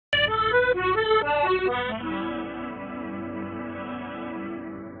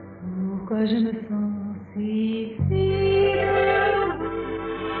Pourquoi je me sens si vide?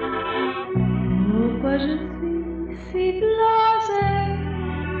 Pourquoi je suis si blasée?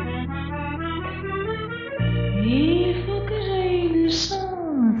 Il faut que j'aie une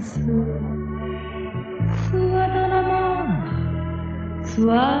chance, soit dans la mort,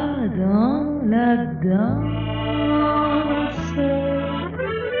 soit dans la danse.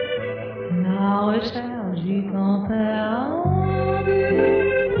 La recherche du temps perdu.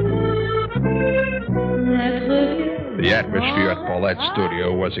 The atmosphere at Paulette's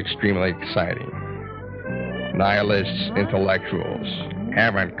studio was extremely exciting. Nihilists, intellectuals,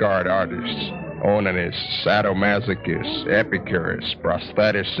 avant-garde artists, onanists, sadomasochists, epicurists,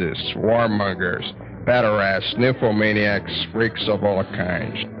 prostheticists, warmongers, pederasts, nymphomaniacs, freaks of all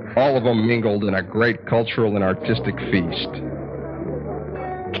kinds. All of them mingled in a great cultural and artistic feast.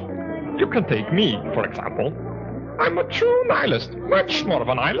 You can take me, for example. I'm a true nihilist, much more of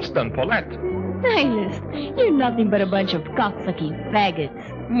a nihilist than Paulette. Nihilist? You're nothing but a bunch of cocksucking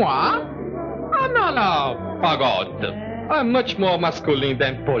faggots. Moi? Oh, no, pagod. I'm much more masculine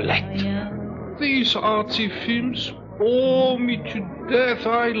than Paulette. These artsy films bore me to death.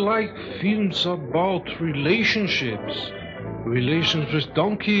 I like films about relationships. Relations with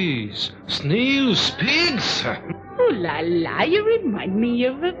donkeys, snails, pigs. Ooh la la, you remind me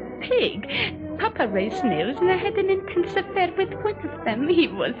of a pig. Papa raised snails and I had an intense affair with one of them. He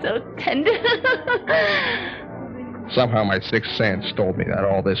was so tender. Somehow my sixth sense told me that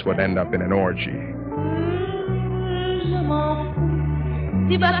all this would end up in an orgy. Je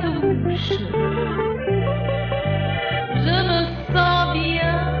me sens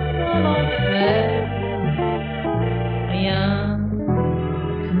bien dans l'enfer. Rien,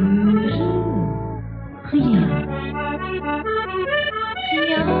 toujours rien.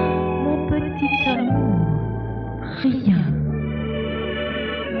 Rien, mon petit amour, rien.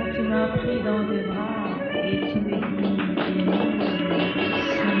 Tu m'as pris dans tes bras et tu m'es dit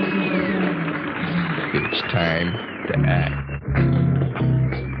It's time to act.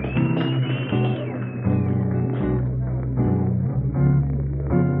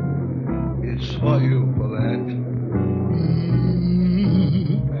 It's for you, Paulette.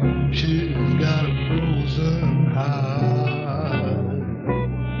 She's got a frozen heart.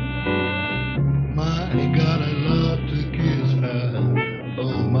 My God, I love to kiss her.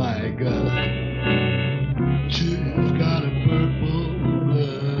 Oh my God. She's got a purple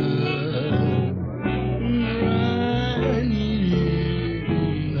blood. I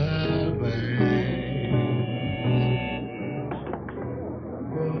need that veins.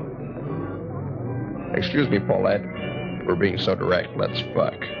 Excuse me, Paulette. We're being so direct. Let's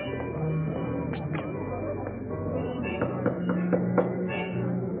fuck.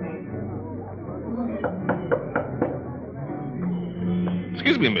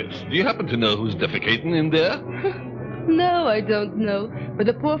 Excuse me, miss. Do you happen to know who's defecating in there? No, I don't know. But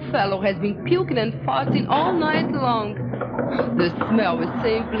the poor fellow has been puking and farting all night long. The smell is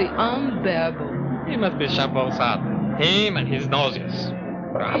simply unbearable. He must be Champorsat. Him and his noses.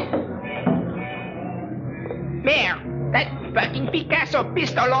 Mayor, that fucking Picasso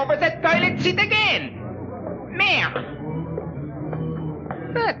pissed all over the toilet seat again. Mayor.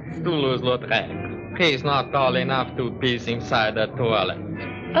 That's Toulouse-Lautrec. He's not tall enough to piss inside the toilet.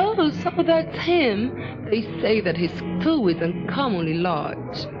 Oh, so that's him. They say that his stool is uncommonly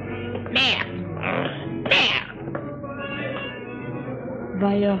large. Mayor. Mayor.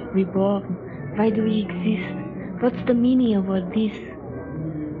 Why are we born? Why do we exist? What's the meaning of all this?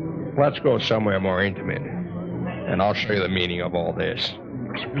 Let's go somewhere more intimate, and I'll show you the meaning of all this.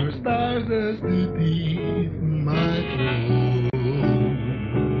 Your stars as the deep in my throat.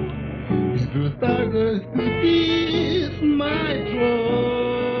 Your stars as the deep in my throat.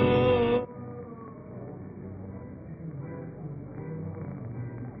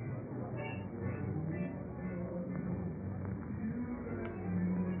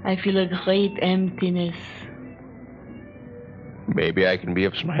 I feel a great emptiness. Maybe I can be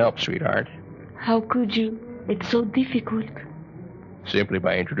of some help, sweetheart. How could you? It's so difficult. Simply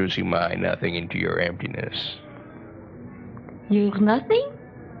by introducing my nothing into your emptiness. You're nothing?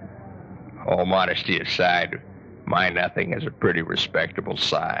 All modesty aside, my nothing has a pretty respectable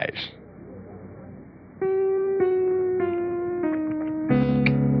size.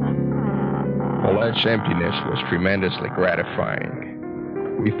 Paulette's emptiness was tremendously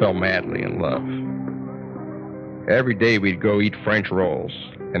gratifying. We fell madly in love. Every day we'd go eat French rolls,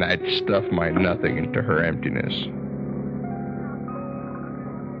 and I'd stuff my nothing into her emptiness.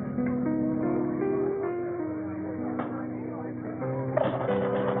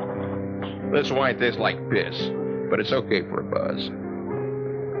 This wine tastes like piss, but it's okay for a buzz.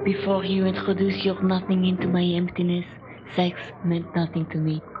 Before you introduce your nothing into my emptiness, sex meant nothing to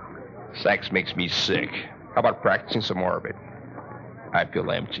me. Sex makes me sick. How about practicing some more of it? I feel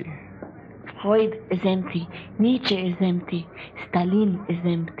empty. Freud is empty. Nietzsche is empty. Stalin is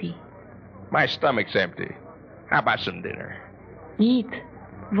empty. My stomach's empty. How about some dinner? Eat.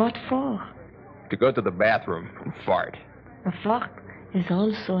 What for? To go to the bathroom and fart. A fart is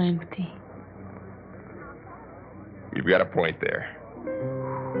also empty. You've got a point there.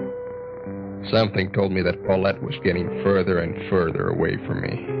 Something told me that Paulette was getting further and further away from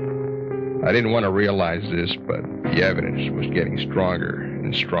me. I didn't want to realize this, but the evidence was getting stronger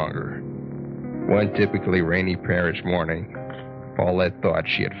and stronger. One typically rainy Paris morning, Paulette thought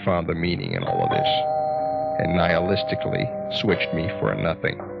she had found the meaning in all of this, and nihilistically switched me for a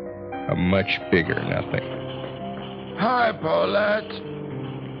nothing. A much bigger nothing. Hi, Paulette.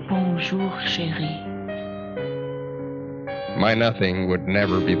 Bonjour, chérie. My nothing would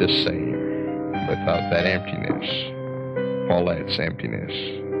never be the same without that emptiness. Paulette's emptiness.